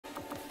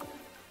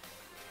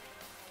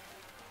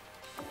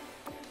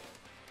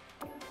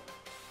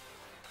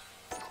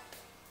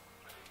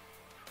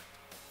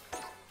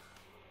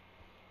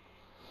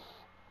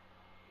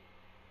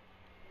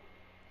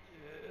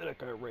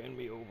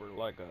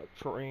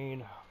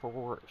train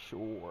for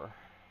sure.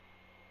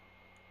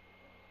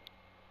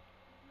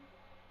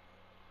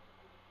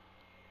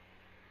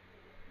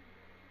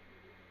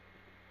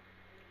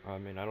 I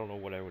mean, I don't know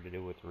what I would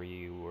do with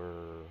Ryu or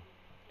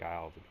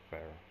Guile, to be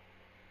fair.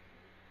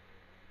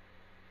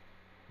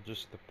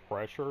 Just the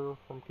pressure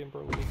from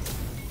Kimberly.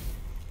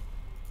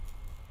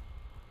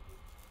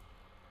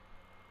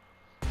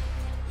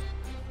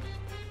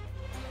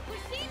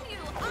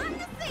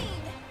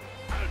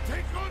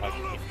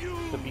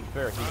 To be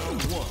fair, he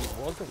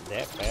wasn't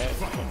that bad.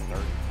 He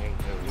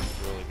was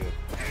really good.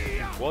 He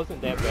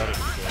wasn't that bad at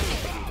the beginning. I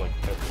think he was like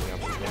catching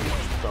up, and then he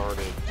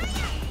started.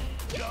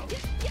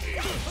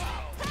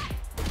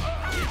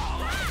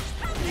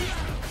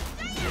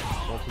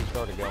 Once he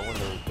started going,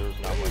 there's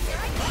not much that.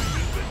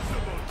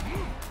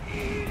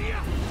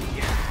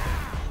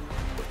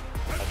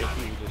 I think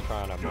he was just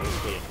trying to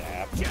mostly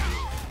adapt and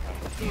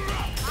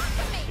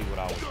see what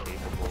I was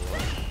capable of.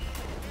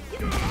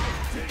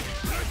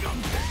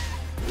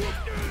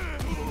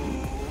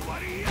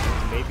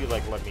 Maybe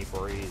like let me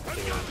breathe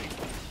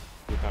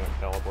to kind of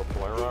tell what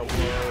player I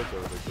was,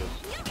 or to just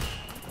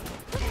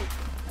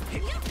he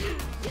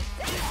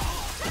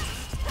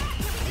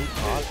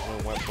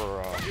constantly went for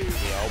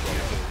the elbow. He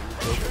would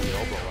go for the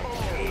elbow like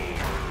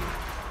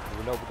he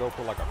would never go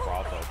for like a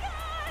cross up.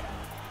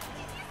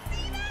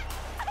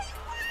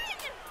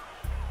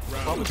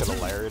 Probably could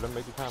have lariated him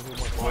every time he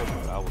went for it,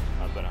 but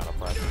I've been out of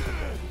practice with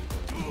that.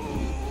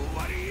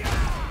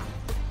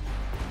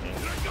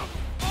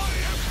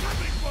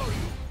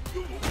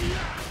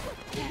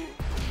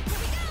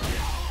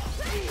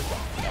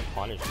 That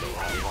punish though,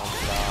 one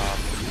stop.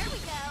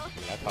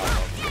 That's how I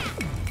love it.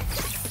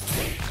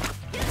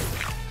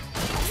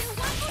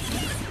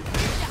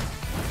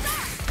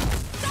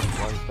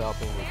 One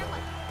stopping with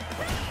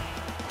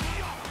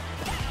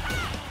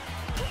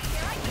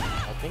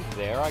I think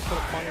there I could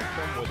have punished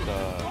him with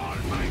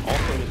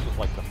also this was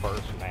like the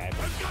first match.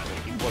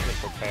 He wasn't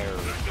prepared.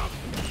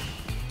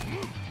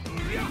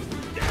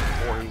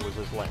 Or he was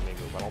just letting me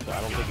move. I don't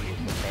think he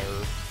was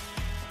prepared.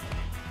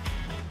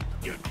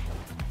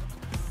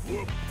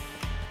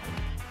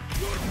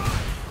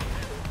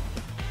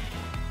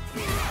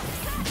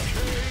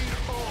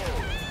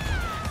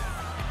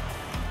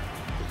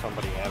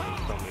 Somebody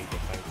having so many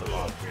defensive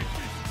options.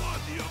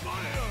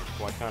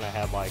 So I kind of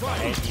had like, I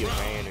had the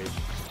advantage.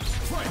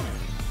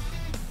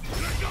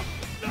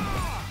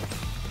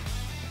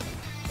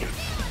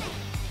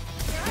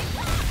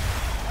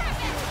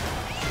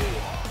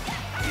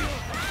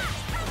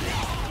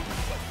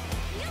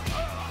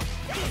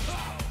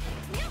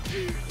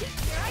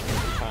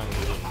 Time he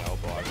didn't know,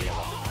 but I'd be able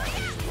to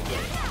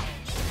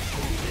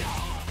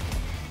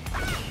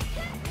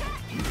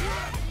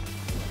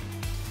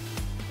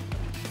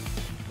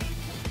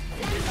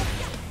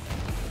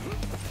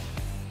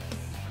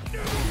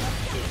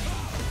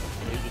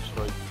he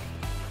destroyed.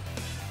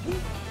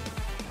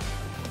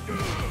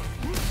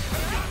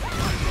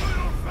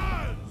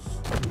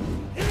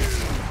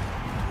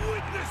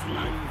 Witness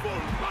my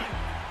full fight!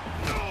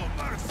 No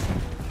mercy,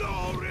 no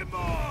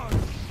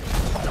remorse!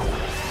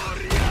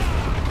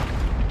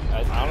 I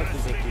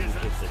honestly think he was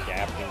just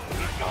adapting to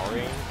the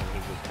sparring, and he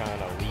was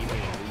kind of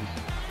leaving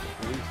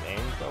loose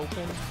ends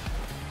open.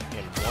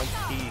 And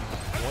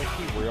once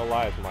he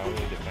realized my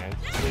only defense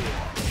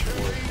was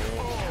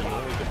the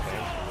only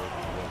defense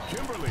was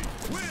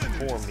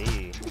for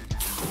me.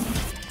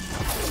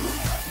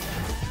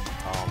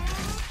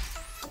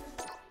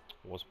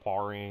 Was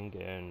parring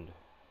and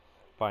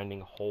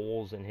finding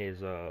holes in his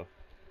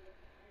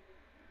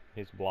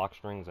block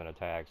strings and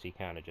attacks. He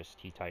kind of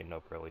he tightened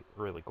up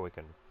really quick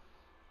and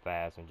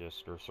fast and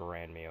just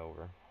ran me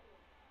over.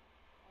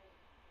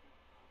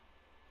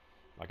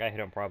 Like I hit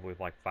him probably with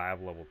like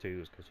 5 level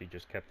 2s because he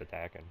just kept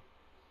attacking.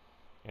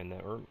 And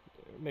then, or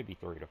maybe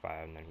 3 to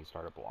 5, and then he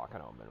started blocking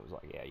him, and it was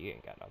like, yeah, you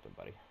ain't got nothing,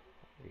 buddy.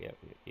 Yeah,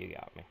 you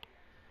got me.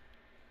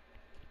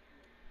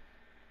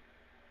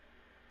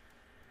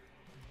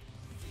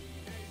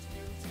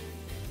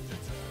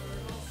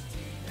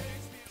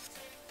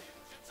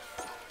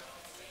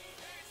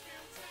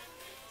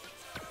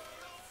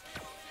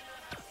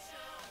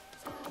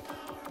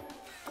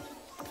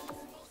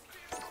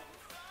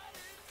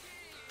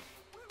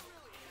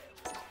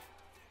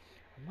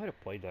 I might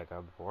have played that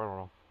guy before, I don't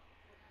know.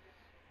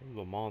 He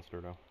was a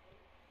monster, though.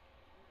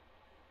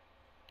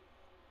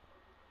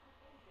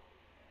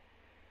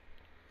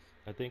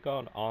 I think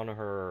on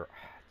her,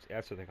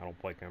 that's the thing, I don't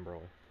play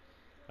Kimberly.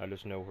 I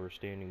just know her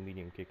standing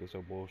medium kick is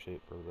so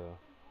bullshit for the,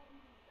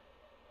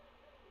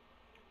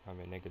 I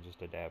mean, they could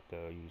just adapt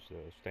to use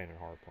the standing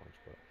hard punch,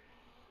 but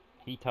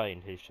he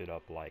tightened his shit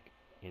up, like,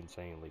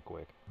 insanely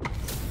quick.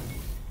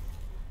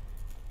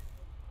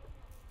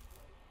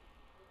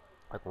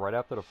 Like, right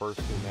after the first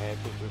 2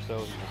 matches or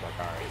so, he was like,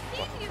 alright,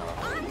 fucking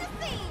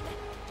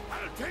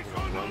I'll take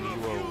on run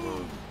you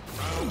over.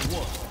 Round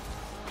 1.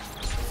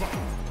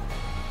 Fight.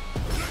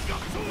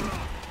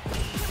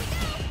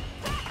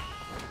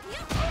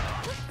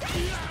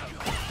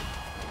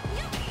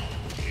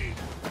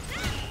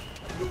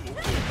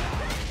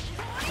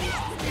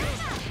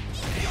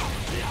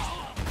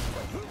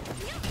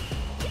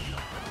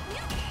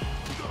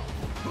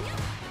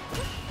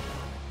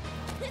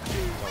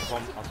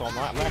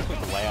 I'm actually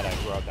glad I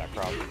threw out that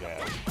crouch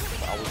jab.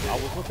 I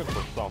was looking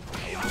for something.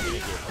 I was gonna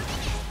get,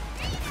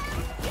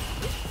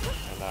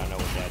 and I know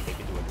with that they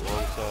could do a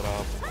throw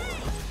setup.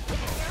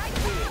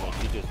 Like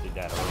she just did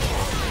that earlier.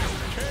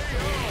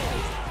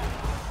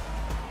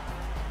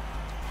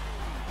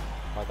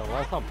 Like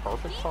unless I'm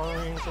perfect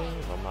parrying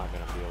things, I'm not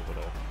gonna be able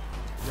to.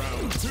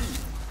 Round 2.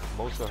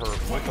 Most of her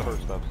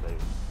stuff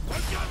stays.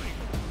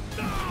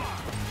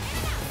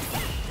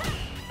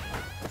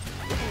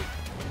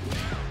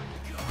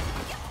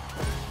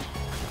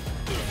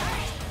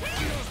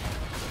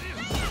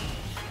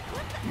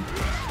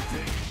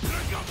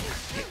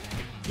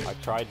 I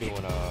tried doing a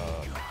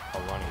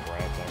running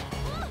grab there.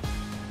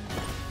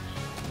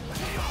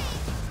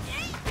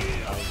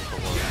 I think it's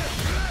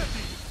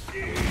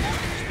a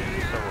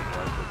so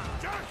aggressive.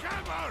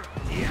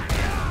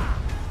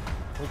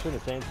 Which in a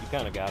sense you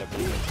kind of gotta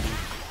be.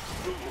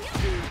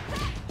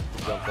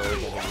 Jump over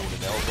and do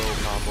an elbow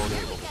combo to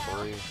level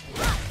 3.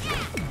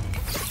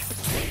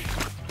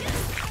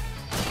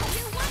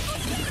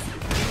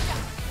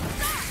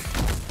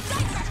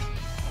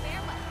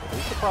 We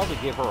should probably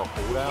give her a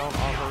cooldown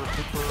on her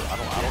super. I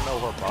don't know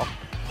her buff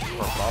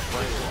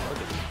range.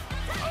 Look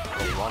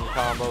at the run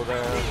combo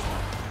there.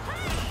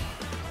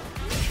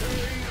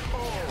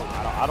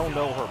 I don't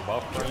know her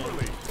buff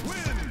range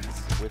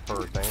with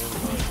her thing,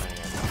 but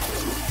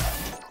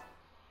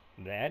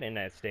man, that and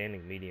that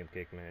standing medium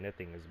kick, man, that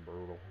thing is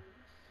brutal.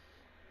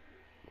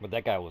 But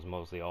that guy was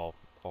mostly all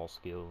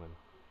skill, and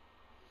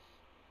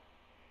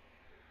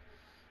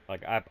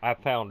like I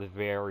found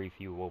very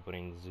few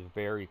openings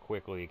very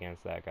quickly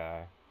against that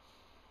guy,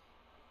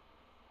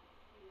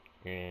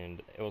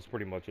 and it was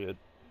pretty much it.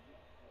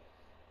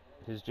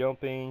 His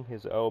jumping,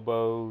 his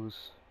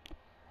elbows,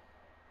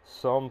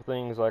 some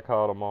things I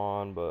caught him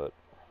on, but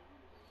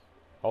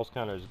I was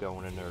kind of just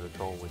going in there to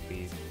troll with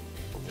beef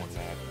for one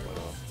match.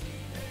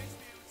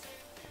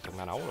 But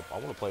man, I want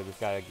to play this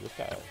guy.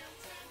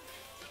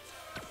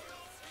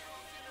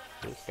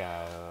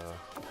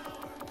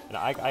 And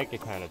I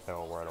could kind of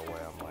tell right away.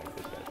 I'm like,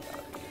 this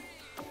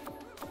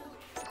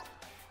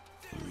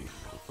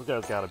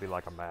guy's gotta be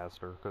like a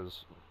master,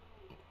 because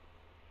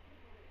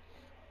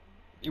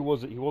he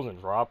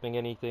wasn't dropping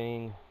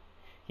anything.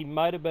 He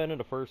might have been in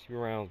the first few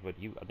rounds, but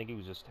I think he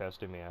was just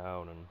testing me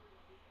out. And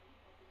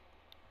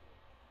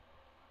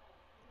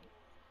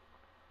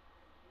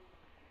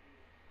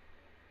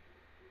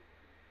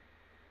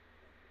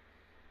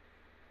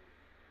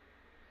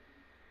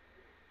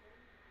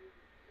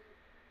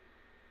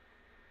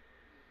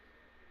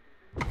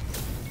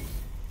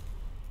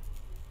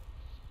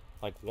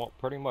like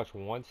pretty much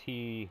once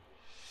he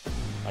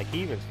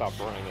even stopped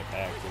running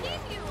attacks.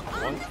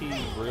 Once he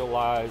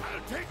realized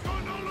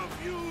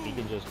he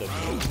can just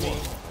abuse me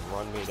and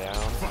run me down,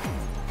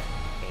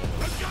 and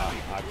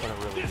I couldn't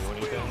really do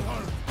anything.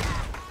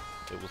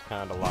 It was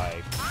kind of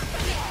like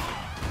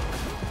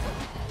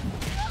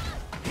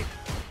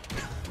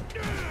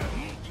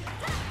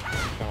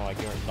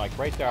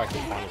right there I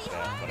could punish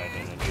that, but I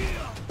didn't.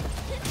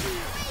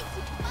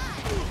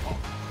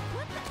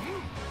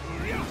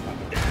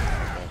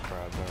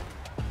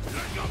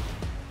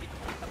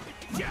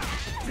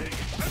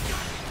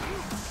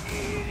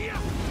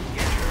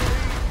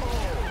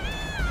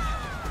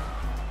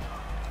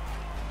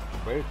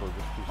 Basically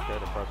just too scared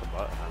to press a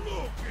button.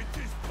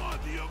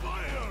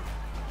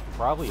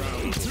 Probably an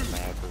 18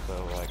 match or so,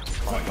 like,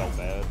 probably felt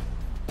bad.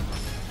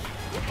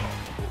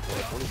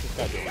 What is this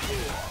guy doing?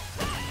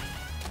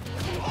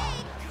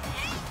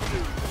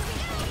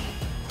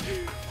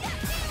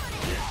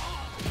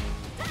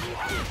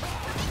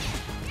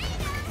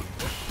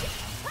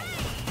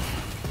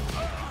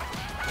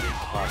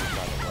 Probably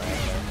got it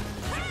right there.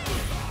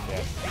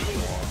 Yeah,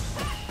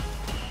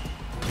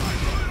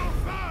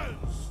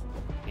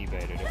 he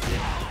baited it.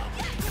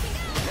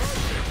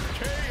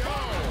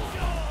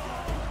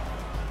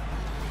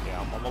 Yeah,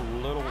 I'm a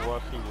little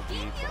rusty with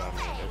these, but I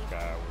mean, this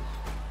guy was...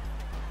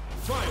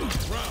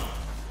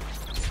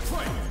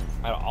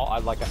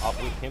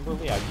 with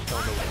Kimberly, I just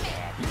don't know what's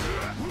happening.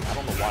 I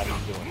don't know why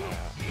he's doing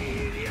that.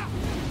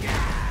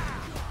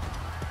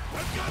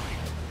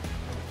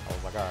 I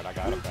was like, alright, I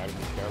got him. Gotta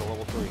be scared of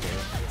level 3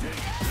 here.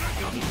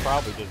 He's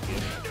probably just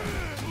getting it.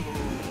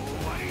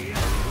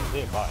 He's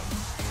hit by it.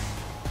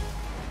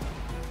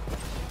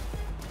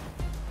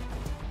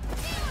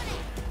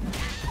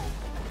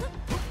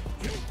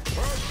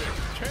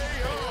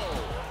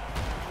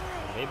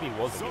 Maybe he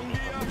wasn't getting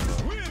it.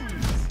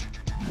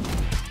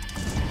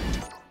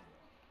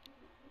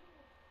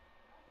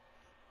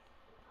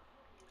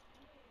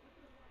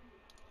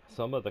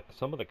 Some of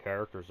the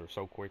characters are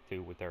so quick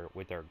too with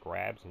their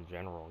grabs in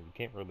general. You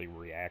can't really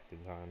react in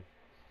time.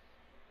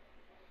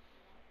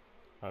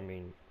 I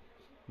mean,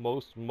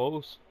 most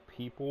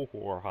people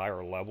who are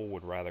higher level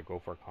would rather go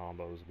for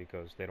combos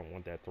because they don't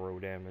want that throw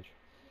damage.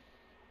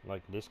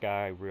 Like this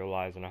guy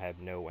realizing I have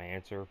no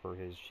answer for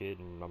his shit,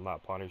 and I'm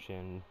not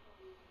punishing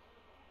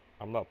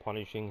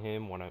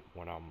him when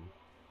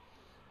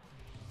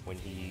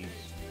he's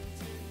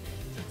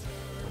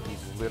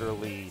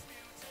literally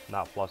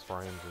not plus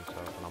frames and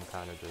stuff, and I'm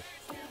kind of just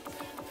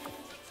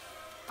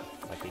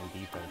like in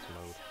defense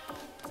mode.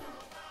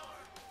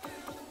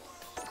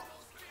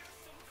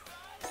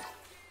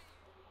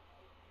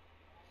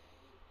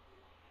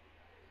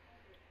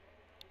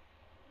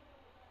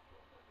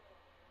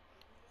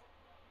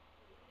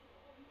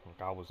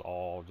 Like I was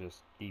all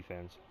just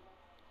defense.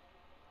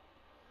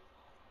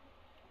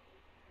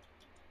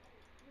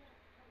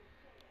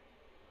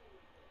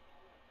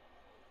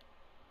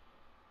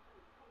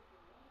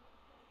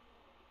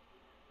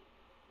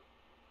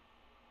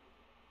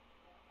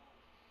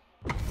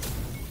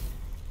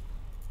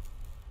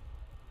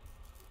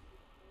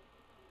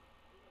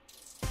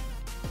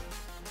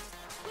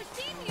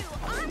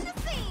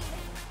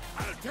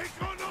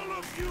 Take on all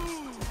of you!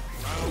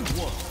 Round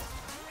one.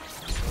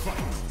 Fight!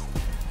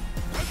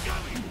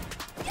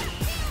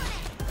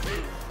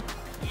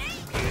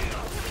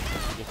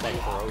 He just like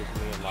throws me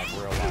and like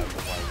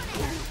realizes like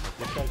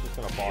this guy's just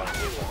gonna bar me.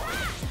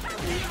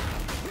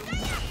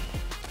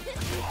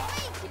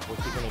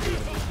 What's he gonna do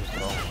when he's just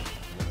throwing?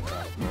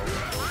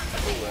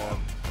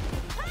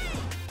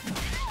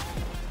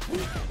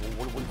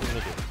 What are we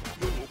gonna do?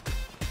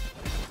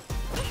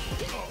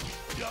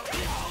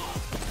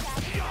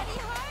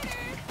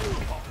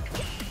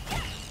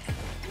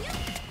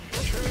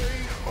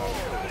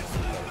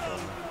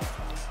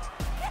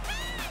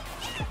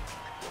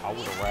 I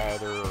would have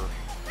rather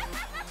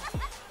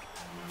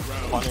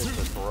punish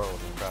the throw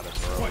than try to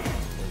throw it. I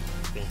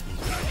think he's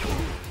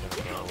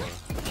gonna throw it.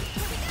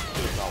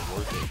 It's not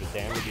worth it. The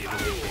damage is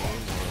really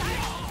game.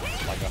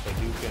 Like if I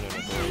do get in a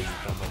throw, you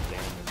so much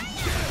damage.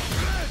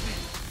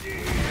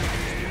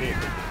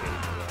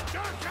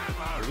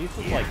 At least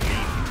it's like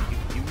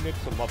you mix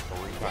them up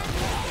 3 times.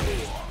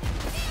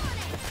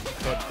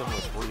 Catch them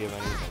with 3 of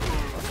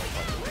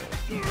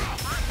anything.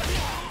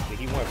 So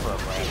he went for a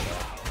grab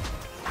back.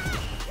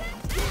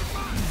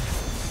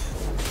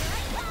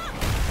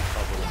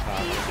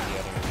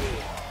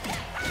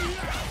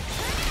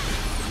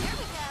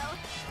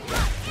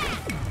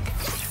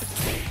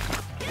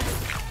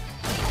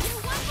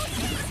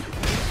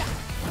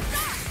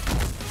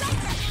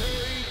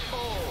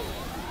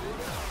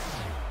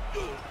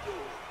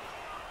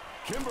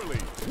 Kimberly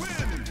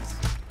wins!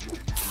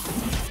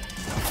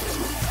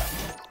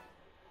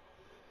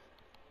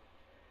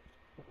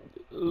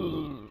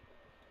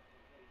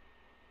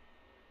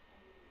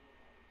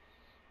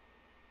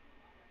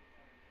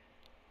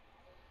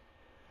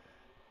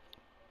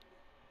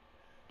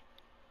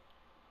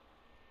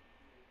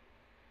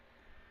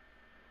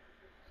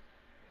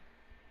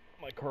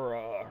 Like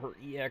her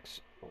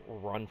EX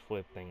run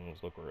flip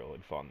things look really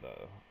fun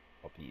to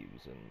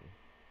abuse, and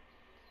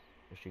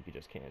she could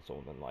just cancel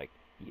and then like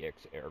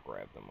EX air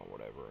grab them or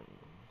whatever and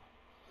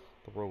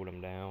throw them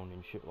down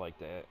and shit like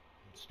that.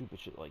 Stupid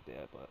shit like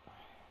that, but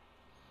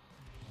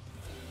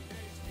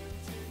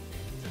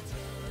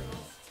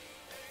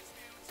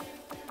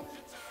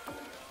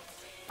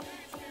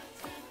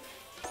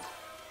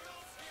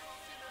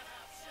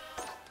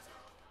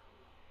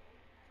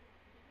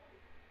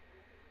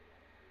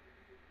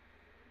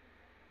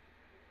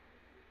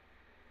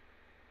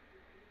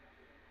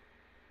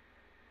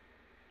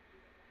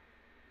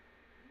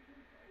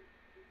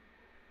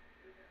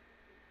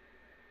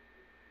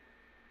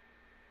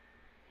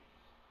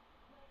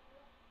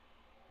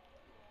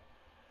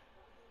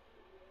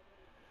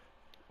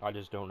I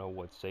just don't know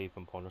what's safe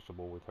and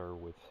punishable with her,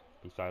 with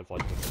besides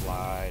like the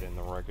slide and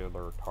the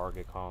regular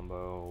target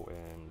combo.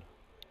 And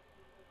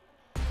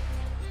I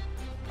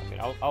mean,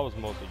 I was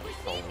mostly just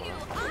trolling her.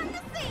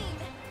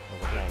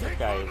 Man, this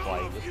guy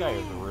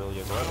is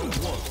really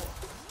aggressive.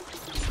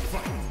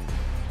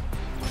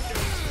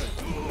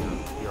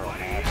 You're a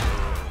master,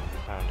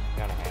 and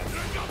kind of happy.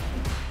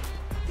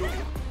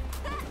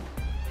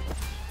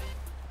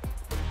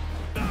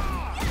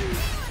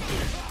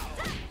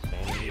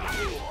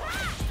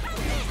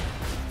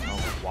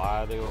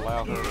 Why they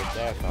allow her to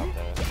dash out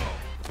there.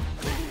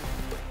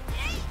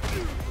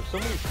 There's so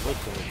many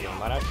flips in this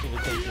game. I'd actually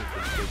take things to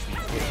flips in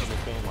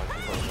this game like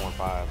Super 4 and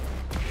 5.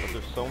 But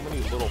there's so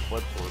many little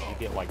flips where you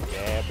get like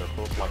jabbed or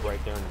flipped like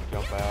right there and you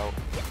jump out.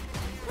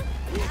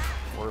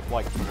 Or if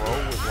like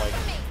throw was like,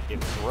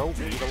 if throw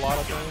beat a lot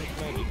of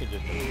things, man, you could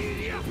just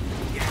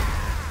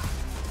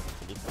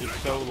it's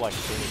so like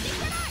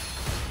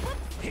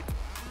finicky.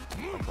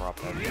 I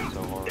dropped that shit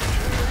so hard.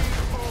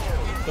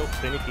 It's so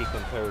finicky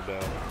compared to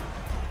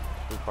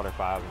Street Fighter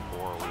 5 and 4,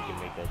 where you can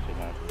make that shit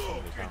happen so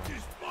many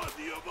times.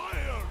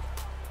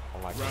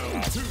 Unlike the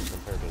happens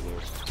compared to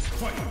this.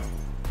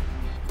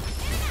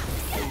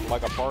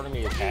 Like a part of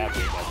me is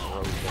happy that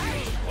Rose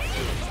doesn't like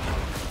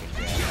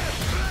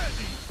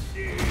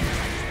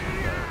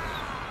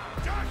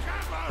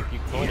if you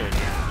couldn't,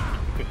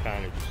 you could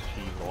kind of just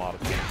achieve a lot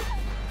of things.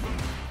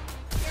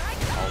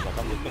 I was like,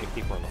 I'm just gonna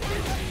keep her in the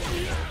first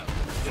team.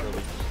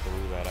 Literally just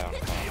threw that out.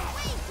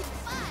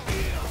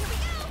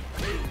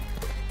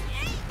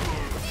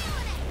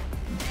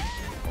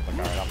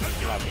 Alright, I'm gonna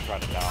have to try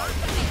to dodge.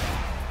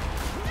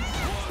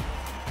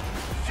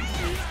 She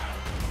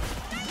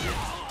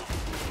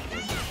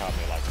caught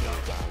me like 3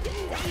 times.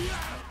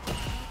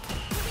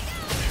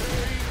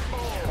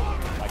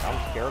 I'm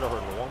scared of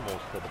her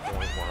normals to the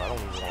point where I don't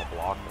even want to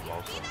block her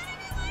mostly.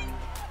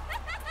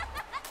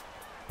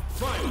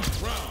 Fight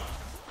round.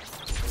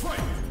 Fight.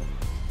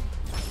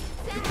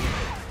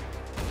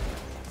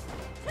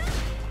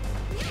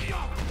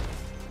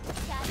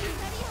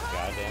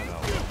 Goddamn no. I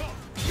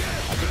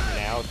think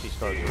now she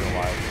starts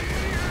realizing.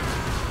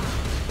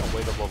 Don't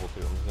wait up level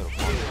 2. I'm just gonna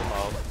punch him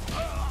up.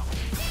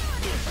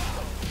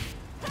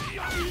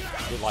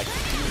 Did like 2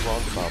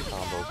 roundabout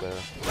combos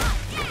there.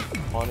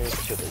 Punish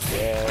to the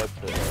jab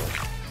to the...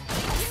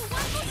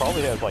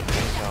 Probably has like 10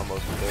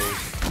 combos with those.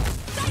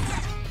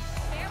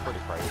 Pretty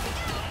crazy.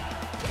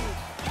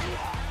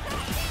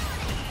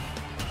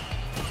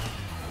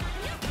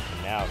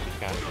 And now she's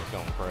kind of just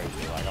going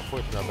crazy. Like I'm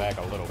pushing her back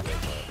a little bit,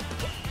 but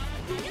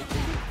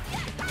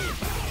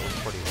it's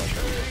pretty much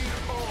over.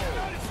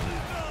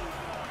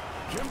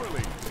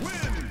 Kimberly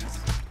wins.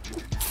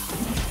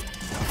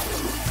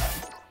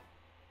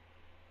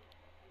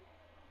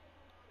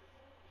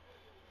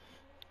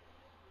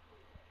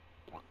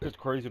 It's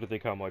crazy to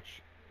think how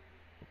much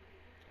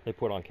they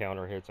put on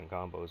counter hits and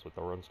combos with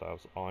the run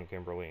stops on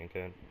Kimberly and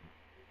Ken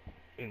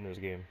in this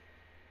game.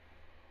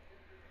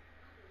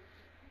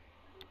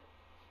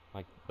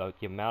 Like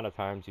the amount of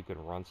times you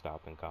can run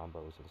stop in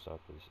combos and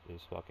stuff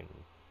is fucking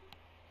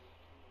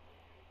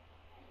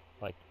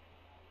like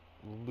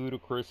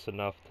ludicrous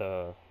enough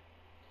to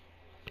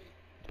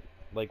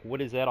like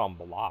what is that on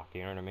block?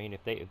 You know what I mean?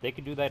 If they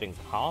could do that in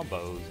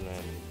combos,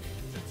 then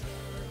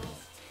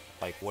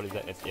like what is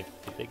that? If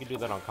they could do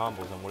that on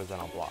combos, then what is that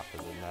on block?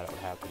 Because then that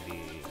would have to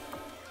be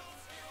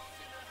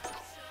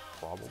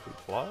probably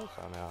plus.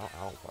 I mean, I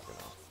don't fucking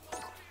know.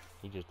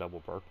 He just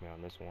double perked me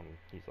on this one.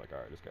 He's like,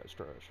 alright, this guy's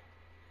trash.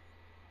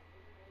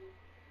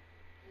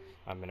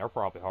 I mean, they're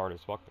probably hard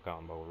as fuck to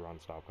combo with run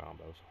stop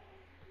combos.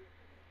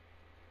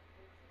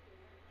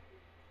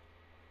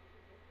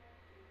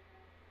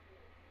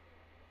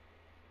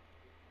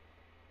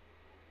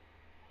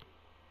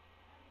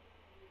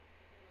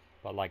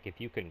 But like, if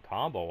you can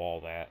combo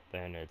all that,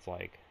 then it's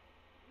like,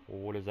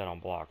 well, what is that on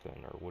block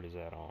then, or what is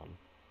that on?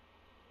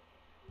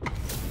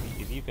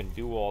 If you can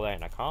do all that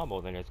in a combo,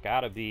 then it's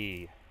gotta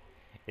be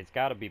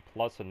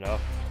plus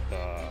enough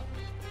to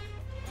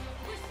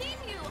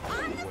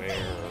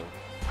where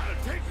I'll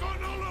take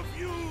on all of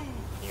you.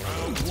 you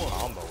know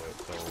combo it.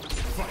 So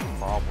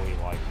probably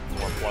like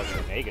more plus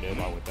than negative,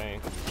 I would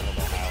think. I don't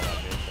know how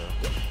that is there.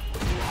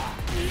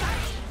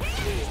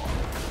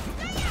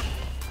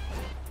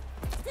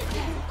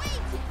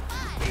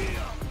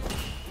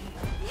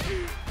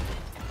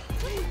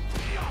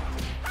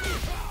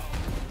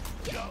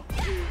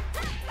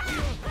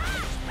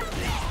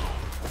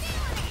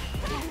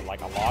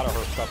 Like a lot of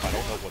her stuff, I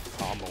don't know what's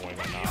comboing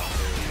or not.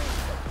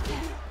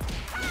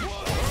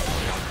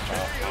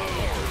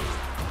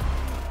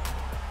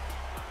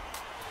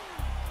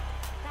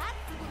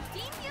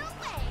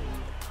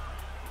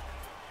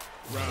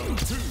 Round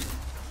 2.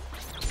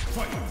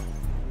 Fight.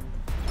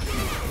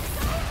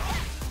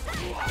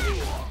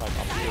 Like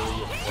I'm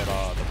curious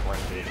what the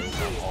frame rate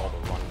is on all the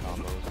run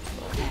combos and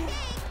stuff.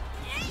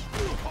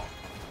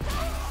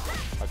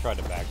 I tried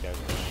to back that.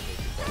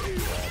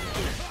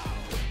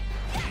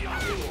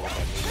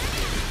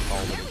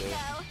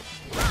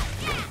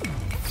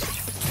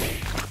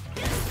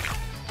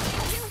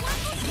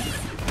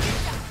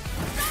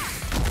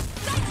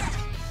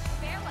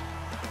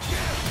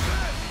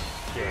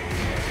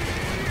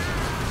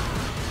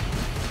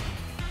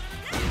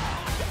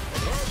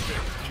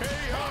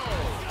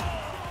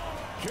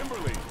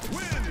 Kimberly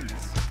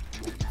wins.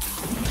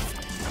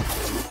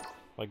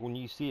 Like when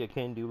you see a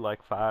Ken do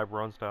like 5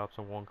 run stops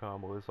in one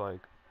combo, it's like,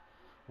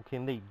 well,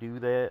 can they do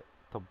that?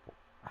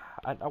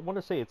 I want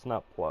to say it's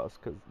not plus,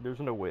 because there's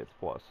no way it's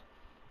plus.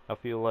 I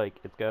feel like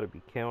it's got to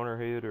be counter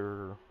hit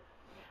or,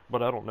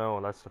 but I don't know.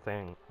 That's the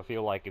thing. I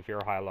feel like if you're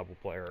a high level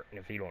player and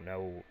if you don't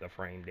know the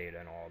frame data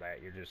and all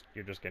that,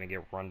 you're just gonna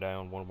get run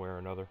down one way or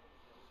another,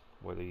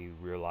 whether you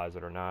realize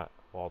it or not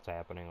while it's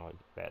happening. Like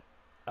that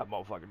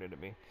motherfucker did to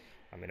me.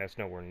 I mean, that's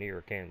nowhere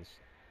near Ken's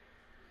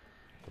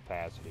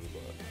capacity,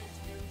 but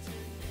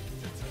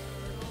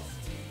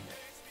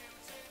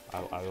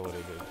I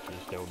literally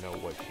just don't know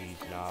what she's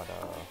not